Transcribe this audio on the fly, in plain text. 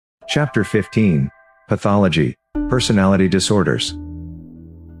Chapter 15. Pathology, Personality Disorders.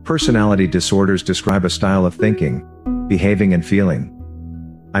 Personality disorders describe a style of thinking, behaving and feeling.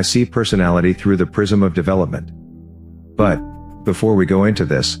 I see personality through the prism of development. But, before we go into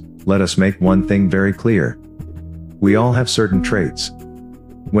this, let us make one thing very clear. We all have certain traits.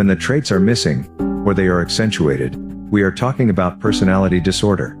 When the traits are missing, or they are accentuated, we are talking about personality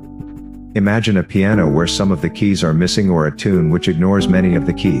disorder. Imagine a piano where some of the keys are missing or a tune which ignores many of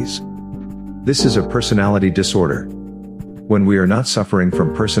the keys. This is a personality disorder. When we are not suffering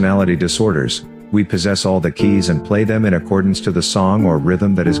from personality disorders, we possess all the keys and play them in accordance to the song or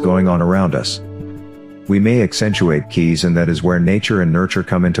rhythm that is going on around us. We may accentuate keys, and that is where nature and nurture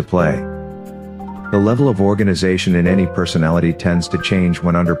come into play. The level of organization in any personality tends to change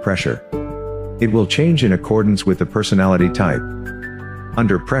when under pressure. It will change in accordance with the personality type.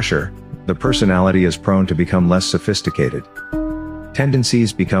 Under pressure, the personality is prone to become less sophisticated.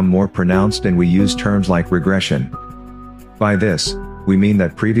 Tendencies become more pronounced, and we use terms like regression. By this, we mean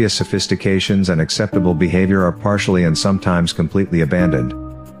that previous sophistications and acceptable behavior are partially and sometimes completely abandoned.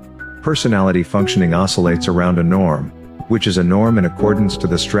 Personality functioning oscillates around a norm, which is a norm in accordance to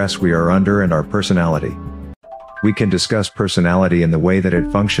the stress we are under and our personality. We can discuss personality in the way that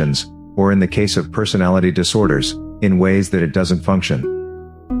it functions, or in the case of personality disorders, in ways that it doesn't function.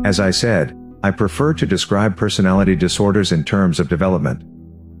 As I said, I prefer to describe personality disorders in terms of development.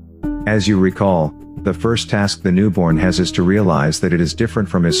 As you recall, the first task the newborn has is to realize that it is different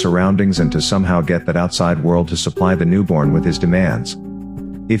from his surroundings and to somehow get that outside world to supply the newborn with his demands.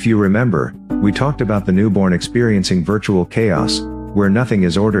 If you remember, we talked about the newborn experiencing virtual chaos, where nothing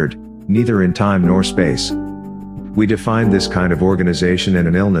is ordered, neither in time nor space. We defined this kind of organization in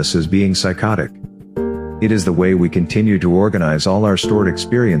an illness as being psychotic. It is the way we continue to organize all our stored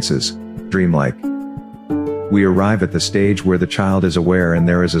experiences, dreamlike. We arrive at the stage where the child is aware and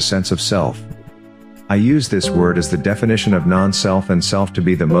there is a sense of self. I use this word as the definition of non-self and self to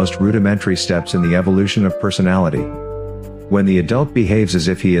be the most rudimentary steps in the evolution of personality. When the adult behaves as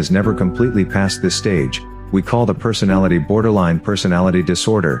if he has never completely passed this stage, we call the personality borderline personality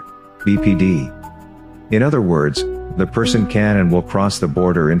disorder, BPD. In other words, the person can and will cross the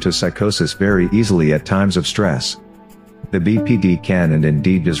border into psychosis very easily at times of stress. The BPD can and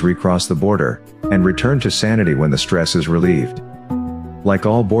indeed does recross the border, and return to sanity when the stress is relieved. Like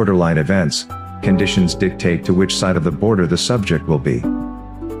all borderline events, conditions dictate to which side of the border the subject will be.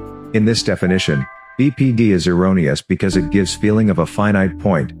 In this definition, BPD is erroneous because it gives feeling of a finite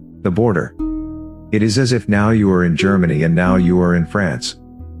point, the border. It is as if now you are in Germany and now you are in France.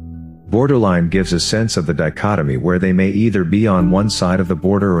 Borderline gives a sense of the dichotomy where they may either be on one side of the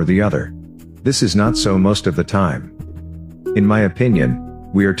border or the other. This is not so most of the time. In my opinion,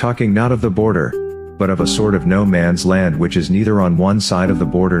 we are talking not of the border, but of a sort of no man's land which is neither on one side of the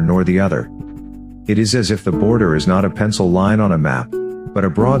border nor the other. It is as if the border is not a pencil line on a map, but a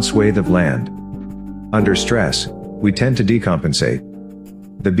broad swathe of land. Under stress, we tend to decompensate.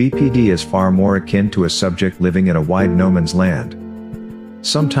 The BPD is far more akin to a subject living in a wide no man's land.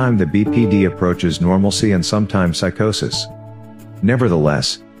 Sometimes the BPD approaches normalcy and sometimes psychosis.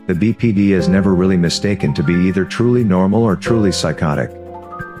 Nevertheless, the BPD is never really mistaken to be either truly normal or truly psychotic.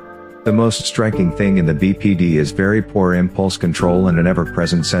 The most striking thing in the BPD is very poor impulse control and an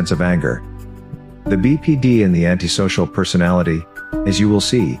ever-present sense of anger. The BPD and the antisocial personality, as you will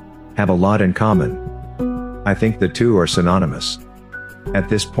see, have a lot in common. I think the two are synonymous. At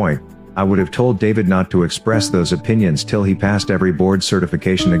this point, I would have told David not to express those opinions till he passed every board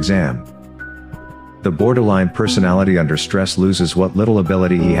certification exam. The borderline personality under stress loses what little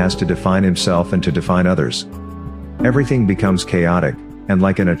ability he has to define himself and to define others. Everything becomes chaotic, and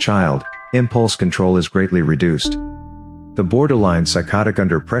like in a child, impulse control is greatly reduced. The borderline psychotic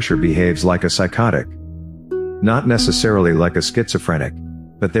under pressure behaves like a psychotic. Not necessarily like a schizophrenic,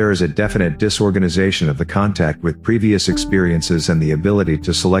 but there is a definite disorganization of the contact with previous experiences and the ability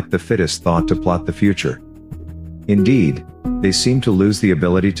to select the fittest thought to plot the future. Indeed, they seem to lose the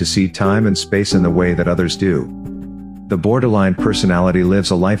ability to see time and space in the way that others do. The borderline personality lives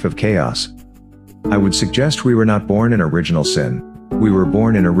a life of chaos. I would suggest we were not born in original sin, we were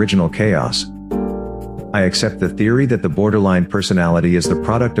born in original chaos. I accept the theory that the borderline personality is the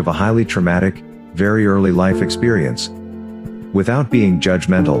product of a highly traumatic, very early life experience. Without being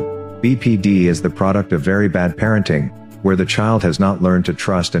judgmental, BPD is the product of very bad parenting, where the child has not learned to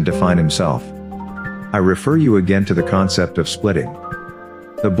trust and define himself. I refer you again to the concept of splitting.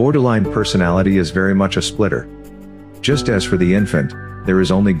 The borderline personality is very much a splitter. Just as for the infant, there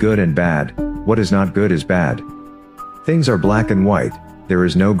is only good and bad, what is not good is bad. Things are black and white, there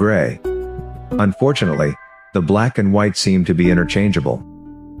is no gray. Unfortunately, the black and white seem to be interchangeable.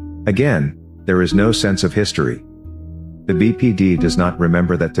 Again, there is no sense of history. The BPD does not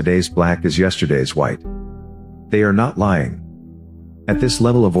remember that today's black is yesterday's white. They are not lying. At this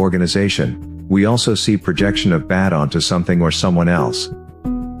level of organization, we also see projection of bad onto something or someone else.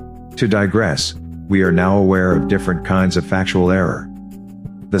 To digress, we are now aware of different kinds of factual error.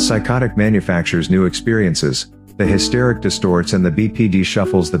 The psychotic manufactures new experiences, the hysteric distorts, and the BPD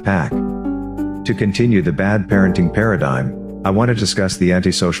shuffles the pack. To continue the bad parenting paradigm, I want to discuss the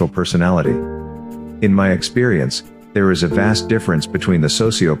antisocial personality. In my experience, there is a vast difference between the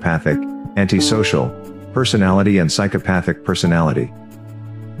sociopathic, antisocial personality and psychopathic personality.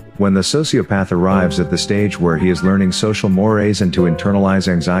 When the sociopath arrives at the stage where he is learning social mores and to internalize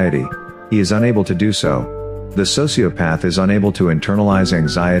anxiety, he is unable to do so. The sociopath is unable to internalize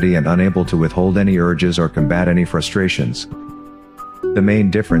anxiety and unable to withhold any urges or combat any frustrations. The main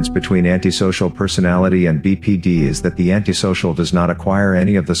difference between antisocial personality and BPD is that the antisocial does not acquire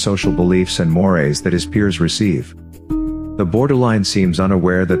any of the social beliefs and mores that his peers receive. The borderline seems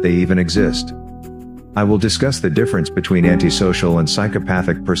unaware that they even exist. I will discuss the difference between antisocial and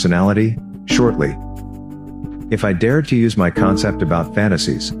psychopathic personality shortly. If I dare to use my concept about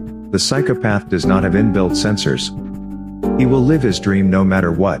fantasies, the psychopath does not have inbuilt sensors. He will live his dream no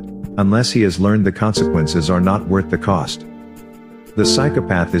matter what, unless he has learned the consequences are not worth the cost. The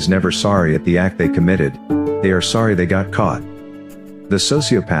psychopath is never sorry at the act they committed, they are sorry they got caught. The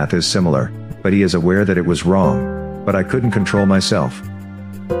sociopath is similar, but he is aware that it was wrong, but I couldn't control myself.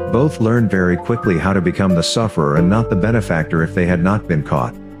 Both learn very quickly how to become the sufferer and not the benefactor if they had not been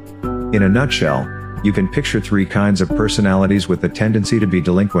caught. In a nutshell, you can picture three kinds of personalities with the tendency to be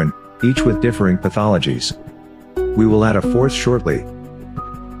delinquent, each with differing pathologies. We will add a fourth shortly.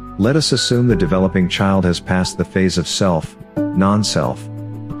 Let us assume the developing child has passed the phase of self, non-self.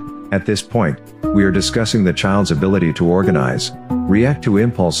 At this point, we are discussing the child's ability to organize, react to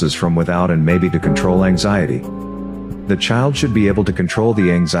impulses from without, and maybe to control anxiety. The child should be able to control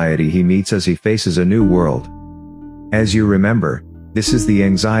the anxiety he meets as he faces a new world. As you remember, this is the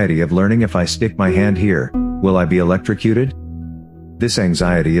anxiety of learning: if I stick my hand here, will I be electrocuted? This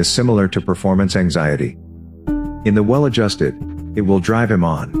anxiety is similar to performance anxiety. In the well-adjusted, it will drive him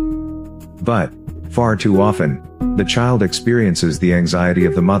on. But, far too often, the child experiences the anxiety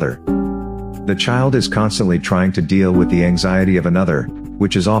of the mother. The child is constantly trying to deal with the anxiety of another,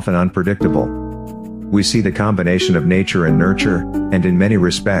 which is often unpredictable. We see the combination of nature and nurture, and in many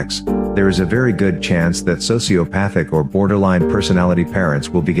respects, there is a very good chance that sociopathic or borderline personality parents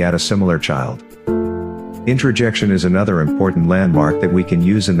will beget a similar child. Introjection is another important landmark that we can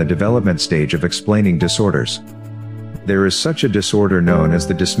use in the development stage of explaining disorders. There is such a disorder known as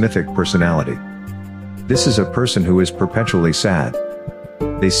the dysmythic personality. This is a person who is perpetually sad.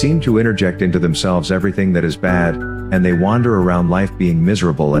 They seem to interject into themselves everything that is bad, and they wander around life being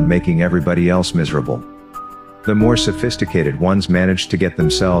miserable and making everybody else miserable. The more sophisticated ones manage to get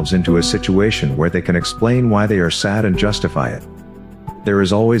themselves into a situation where they can explain why they are sad and justify it. There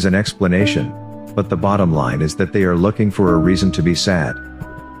is always an explanation, but the bottom line is that they are looking for a reason to be sad.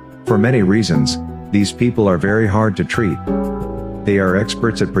 For many reasons, these people are very hard to treat. They are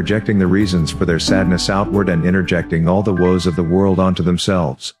experts at projecting the reasons for their sadness outward and interjecting all the woes of the world onto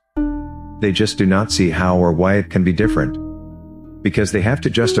themselves. They just do not see how or why it can be different. Because they have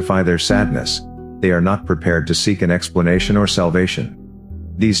to justify their sadness, they are not prepared to seek an explanation or salvation.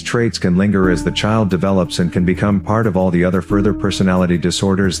 These traits can linger as the child develops and can become part of all the other further personality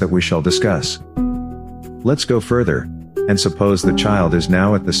disorders that we shall discuss. Let's go further, and suppose the child is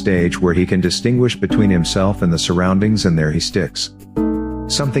now at the stage where he can distinguish between himself and the surroundings, and there he sticks.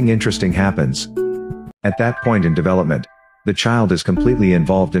 Something interesting happens. At that point in development, the child is completely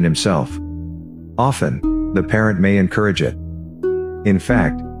involved in himself. Often, the parent may encourage it. In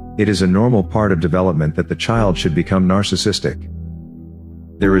fact, it is a normal part of development that the child should become narcissistic.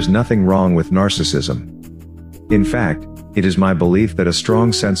 There is nothing wrong with narcissism. In fact, it is my belief that a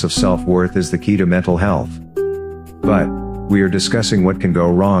strong sense of self-worth is the key to mental health. But, we are discussing what can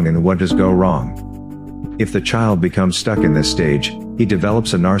go wrong and what does go wrong. If the child becomes stuck in this stage, he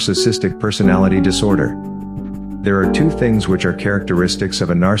develops a narcissistic personality disorder. There are two things which are characteristics of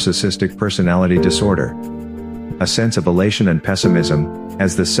a narcissistic personality disorder. A sense of elation and pessimism,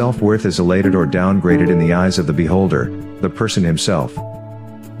 as the self-worth is elated or downgraded in the eyes of the beholder, the person himself.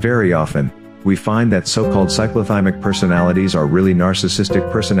 Very often, we find that so-called cyclothymic personalities are really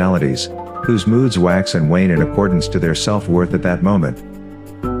narcissistic personalities, whose moods wax and wane in accordance to their self-worth at that moment.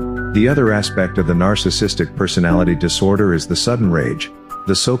 The other aspect of the narcissistic personality disorder is the sudden rage,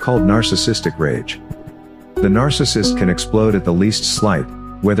 the so-called narcissistic rage. The narcissist can explode at the least slight,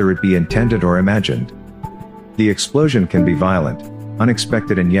 whether it be intended or imagined. The explosion can be violent,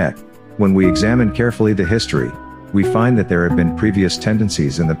 unexpected, and yet, when we examine carefully the history, we find that there have been previous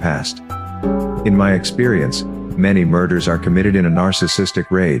tendencies in the past. In my experience, many murders are committed in a narcissistic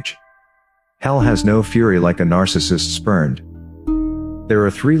rage. Hell has no fury like a narcissist spurned. There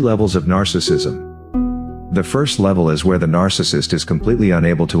are 3 levels of narcissism. The first level is where the narcissist is completely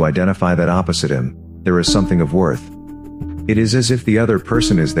unable to identify that opposite him, there is something of worth. It is as if the other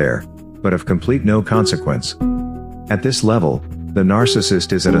person is there, but of complete no consequence. At this level, the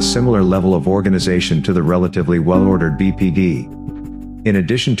narcissist is at a similar level of organization to the relatively well-ordered BPD. In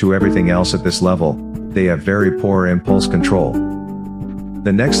addition to everything else at this level, they have very poor impulse control.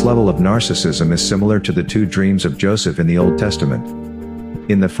 The next level of narcissism is similar to the 2 dreams of Joseph in the Old Testament.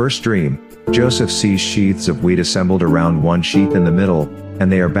 In the first dream, Joseph sees sheaths of wheat assembled around one sheath in the middle,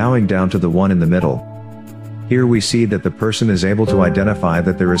 and they are bowing down to the one in the middle. Here we see that the person is able to identify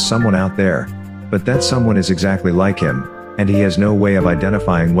that there is someone out there, but that someone is exactly like him, and he has no way of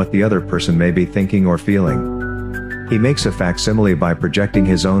identifying what the other person may be thinking or feeling. He makes a facsimile by projecting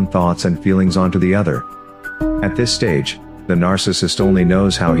his own thoughts and feelings onto the other. At this stage, the narcissist only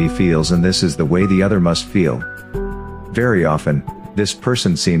knows how he feels, and this is the way the other must feel. Very often, this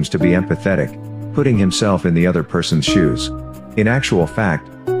person seems to be empathetic, putting himself in the other person's shoes. In actual fact,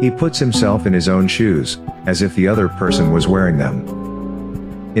 he puts himself in his own shoes, as if the other person was wearing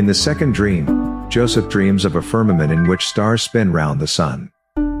them. In the second dream, Joseph dreams of a firmament in which stars spin round the sun.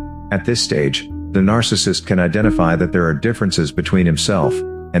 At this stage, the narcissist can identify that there are differences between himself,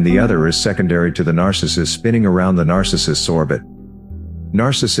 and the other is secondary to the narcissist spinning around the narcissist's orbit.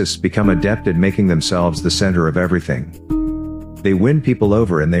 Narcissists become adept at making themselves the center of everything. They win people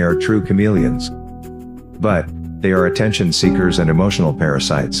over and they are true chameleons. But, they are attention seekers and emotional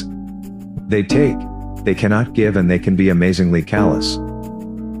parasites. They take, they cannot give, and they can be amazingly callous.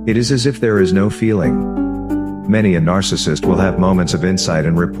 It is as if there is no feeling. Many a narcissist will have moments of insight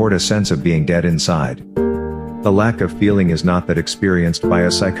and report a sense of being dead inside. The lack of feeling is not that experienced by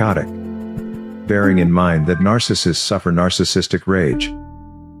a psychotic. Bearing in mind that narcissists suffer narcissistic rage.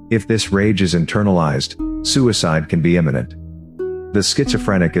 If this rage is internalized, suicide can be imminent. The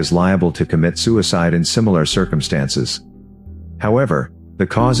schizophrenic is liable to commit suicide in similar circumstances. However, the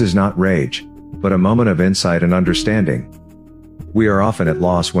cause is not rage, but a moment of insight and understanding. We are often at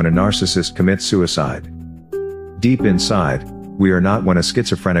loss when a narcissist commits suicide. Deep inside, we are not when a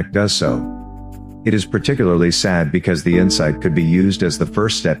schizophrenic does so. It is particularly sad because the insight could be used as the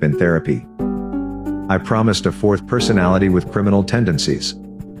first step in therapy. I promised a 4th personality with criminal tendencies.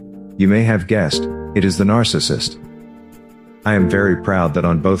 You may have guessed, it is the narcissist. I am very proud that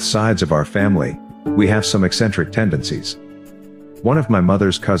on both sides of our family, we have some eccentric tendencies. One of my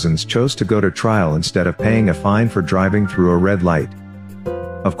mother's cousins chose to go to trial instead of paying a fine for driving through a red light.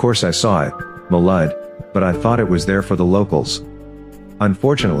 Of course I saw it, Malud, but I thought it was there for the locals.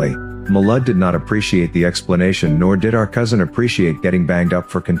 Unfortunately, Malud did not appreciate the explanation, nor did our cousin appreciate getting banged up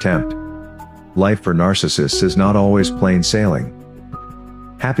for contempt. Life for narcissists is not always plain sailing.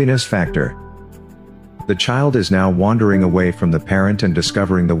 Happiness factor. The child is now wandering away from the parent and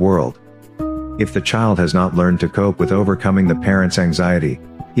discovering the world. If the child has not learned to cope with overcoming the parent's anxiety,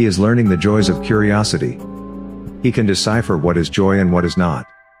 he is learning the joys of curiosity. He can decipher what is joy and what is not.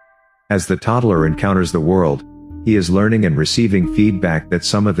 As the toddler encounters the world, he is learning and receiving feedback that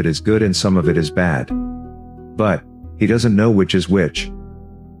some of it is good and some of it is bad. But, he doesn't know which is which.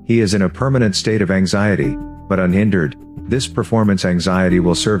 He is in a permanent state of anxiety, but unhindered, this performance anxiety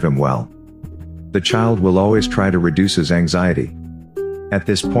will serve him well. The child will always try to reduce his anxiety. At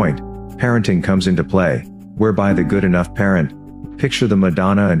this point, parenting comes into play, whereby the good enough parent, picture the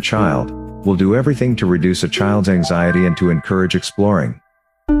Madonna and child, will do everything to reduce a child's anxiety and to encourage exploring.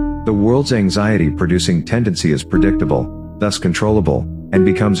 The world's anxiety-producing tendency is predictable, thus controllable, and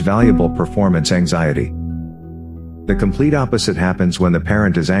becomes valuable performance anxiety. The complete opposite happens when the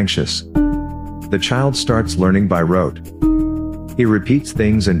parent is anxious. The child starts learning by rote. He repeats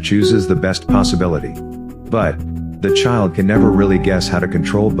things and chooses the best possibility. But, the child can never really guess how to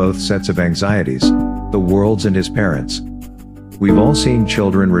control both sets of anxieties, the world's and his parents'. We've all seen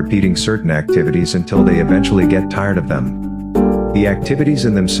children repeating certain activities until they eventually get tired of them. The activities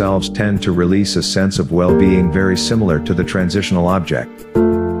in themselves tend to release a sense of well-being very similar to the transitional object.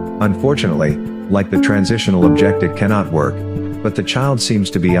 Unfortunately, like the transitional object, it cannot work, but the child seems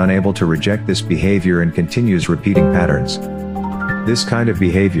to be unable to reject this behavior and continues repeating patterns. This kind of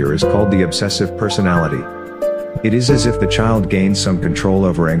behavior is called the obsessive personality. It is as if the child gains some control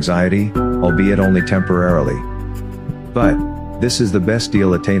over anxiety, albeit only temporarily. But, this is the best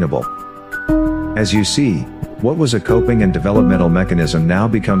deal attainable. As you see, what was a coping and developmental mechanism now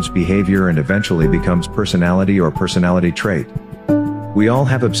becomes behavior and eventually becomes personality or personality trait. We all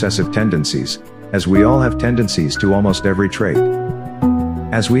have obsessive tendencies, as we all have tendencies to almost every trait.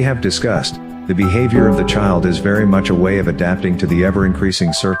 As we have discussed, the behavior of the child is very much a way of adapting to the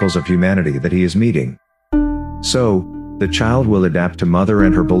ever-increasing circles of humanity that he is meeting. So, the child will adapt to mother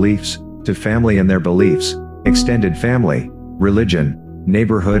and her beliefs, to family and their beliefs, extended family, religion,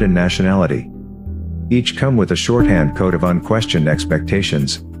 neighborhood and nationality. Each come with a shorthand code of unquestioned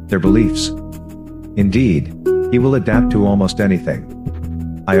expectations, their beliefs. Indeed, he will adapt to almost anything.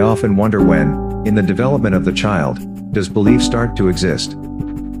 I often wonder when, in the development of the child, does belief start to exist?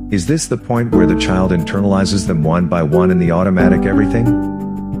 Is this the point where the child internalizes them one by one in the automatic everything?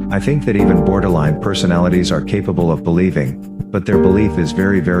 I think that even borderline personalities are capable of believing, but their belief is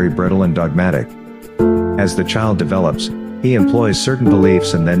very brittle and dogmatic. As the child develops, he employs certain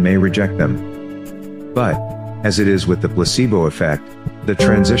beliefs and then may reject them. But, as it is with the placebo effect, the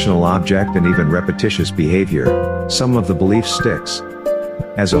transitional object and even repetitious behavior, some of the belief sticks.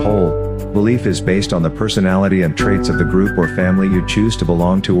 As a whole, belief is based on the personality and traits of the group or family you choose to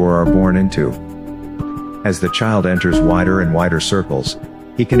belong to or are born into. As the child enters wider and wider circles,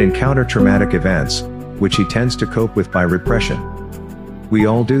 he can encounter traumatic events, which he tends to cope with by repression. We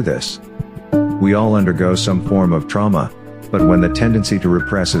all do this. We all undergo some form of trauma, but when the tendency to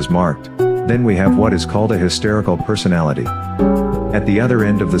repress is marked, then we have what is called a hysterical personality. At the other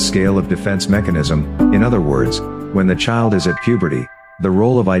end of the scale of defense mechanism, in other words, when the child is at puberty, the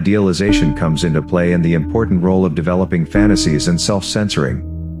role of idealization comes into play and the important role of developing fantasies and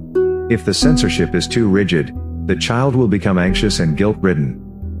self-censoring. If the censorship is too rigid, the child will become anxious and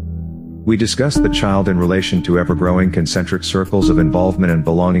guilt-ridden. We discuss the child in relation to ever-growing concentric circles of involvement and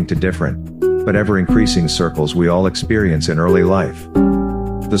belonging to different, but ever-increasing circles we all experience in early life.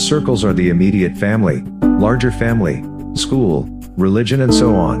 The circles are the immediate family, larger family, school, religion and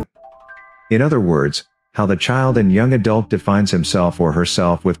so on. In other words, how the child and young adult defines himself or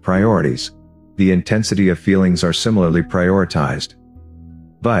herself with priorities. The intensity of feelings are similarly prioritized.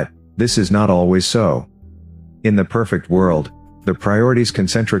 But, this is not always so. In the perfect world, the priorities'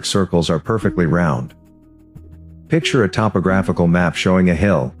 concentric circles are perfectly round. Picture a topographical map showing a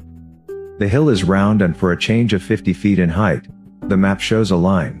hill. The hill is round and for a change of 50 feet in height, the map shows a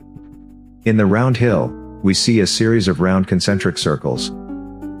line. In the round hill, we see a series of round concentric circles.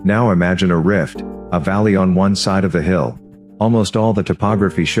 Now imagine a rift, a valley on one side of the hill. Almost all the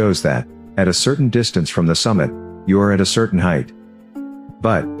topography shows that, at a certain distance from the summit, you are at a certain height.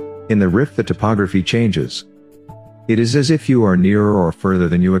 But, in the rift the topography changes. It is as if you are nearer or further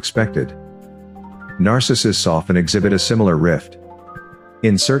than you expected. Narcissists often exhibit a similar rift.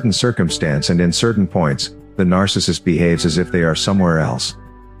 In certain circumstance and in certain points, the narcissist behaves as if they are somewhere else.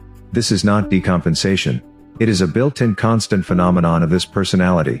 This is not decompensation. It is a built-in constant phenomenon of this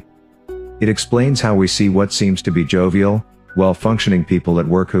personality. It explains how we see what seems to be jovial, well-functioning people at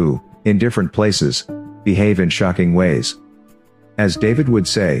work who, in different places, behave in shocking ways. As David would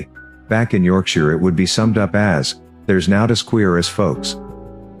say, back in Yorkshire it would be summed up as, "There's nowt as queer as folks."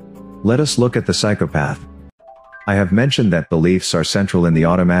 Let us look at the psychopath. I have mentioned that beliefs are central in the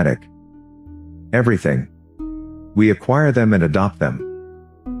automatic. Everything. We acquire them and adopt them.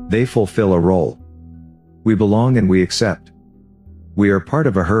 They fulfill a role. We belong and we accept. We are part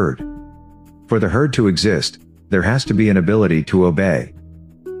of a herd. For the herd to exist, there has to be an ability to obey.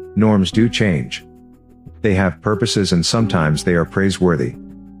 Norms do change. They have purposes and sometimes they are praiseworthy.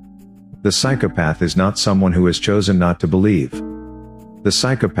 The psychopath is not someone who has chosen not to believe. The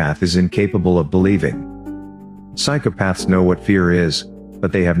psychopath is incapable of believing. Psychopaths know what fear is,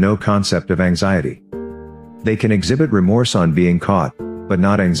 but they have no concept of anxiety. They can exhibit remorse on being caught, but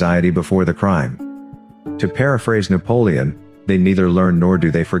not anxiety before the crime. To paraphrase Napoleon, they neither learn nor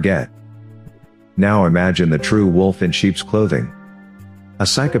do they forget. Now imagine the true wolf in sheep's clothing. A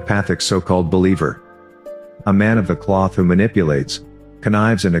psychopathic so-called believer. A man of the cloth who manipulates,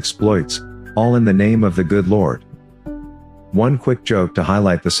 connives and exploits, all in the name of the good Lord. One quick joke to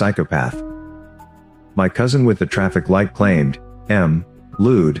highlight the psychopath. My cousin with the traffic light claimed,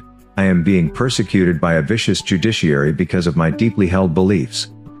 Lude, I am being persecuted by a vicious judiciary because of my deeply held beliefs.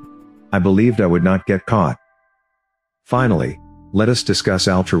 I believed I would not get caught. Finally, let us discuss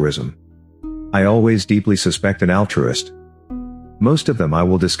altruism. I always deeply suspect an altruist. Most of them I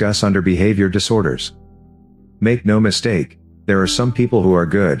will discuss under behavior disorders. Make no mistake, there are some people who are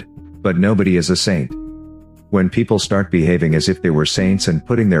good, but nobody is a saint. When people start behaving as if they were saints and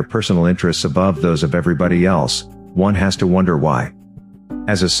putting their personal interests above those of everybody else, one has to wonder why.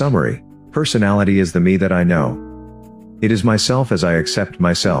 As a summary, personality is the me that I know. It is myself as I accept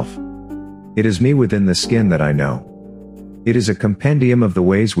myself. It is me within the skin that I know. It is a compendium of the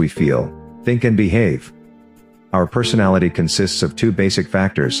ways we feel, think and behave. Our personality consists of two basic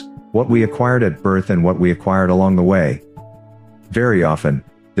factors, what we acquired at birth and what we acquired along the way. Very often,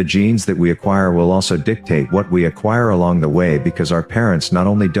 the genes that we acquire will also dictate what we acquire along the way because our parents not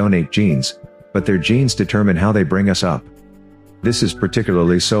only donate genes, but their genes determine how they bring us up. This is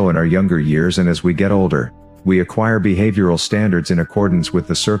particularly so in our younger years, and as we get older, we acquire behavioral standards in accordance with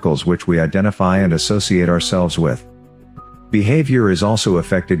the circles which we identify and associate ourselves with. Behavior is also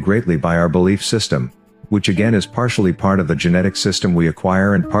affected greatly by our belief system, which again is partially part of the genetic system we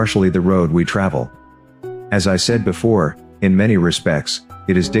acquire and partially the road we travel. As I said before, in many respects,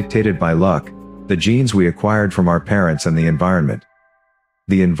 it is dictated by luck, the genes we acquired from our parents and the environment.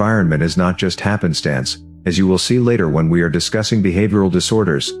 The environment is not just happenstance, as you will see later when we are discussing behavioral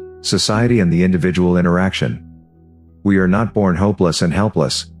disorders, society and the individual interaction. We are not born hopeless and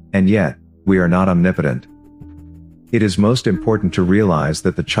helpless, and yet, we are not omnipotent. It is most important to realize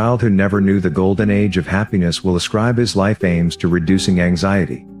that the child who never knew the golden age of happiness will ascribe his life aims to reducing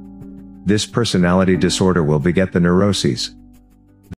anxiety. This personality disorder will beget the neuroses.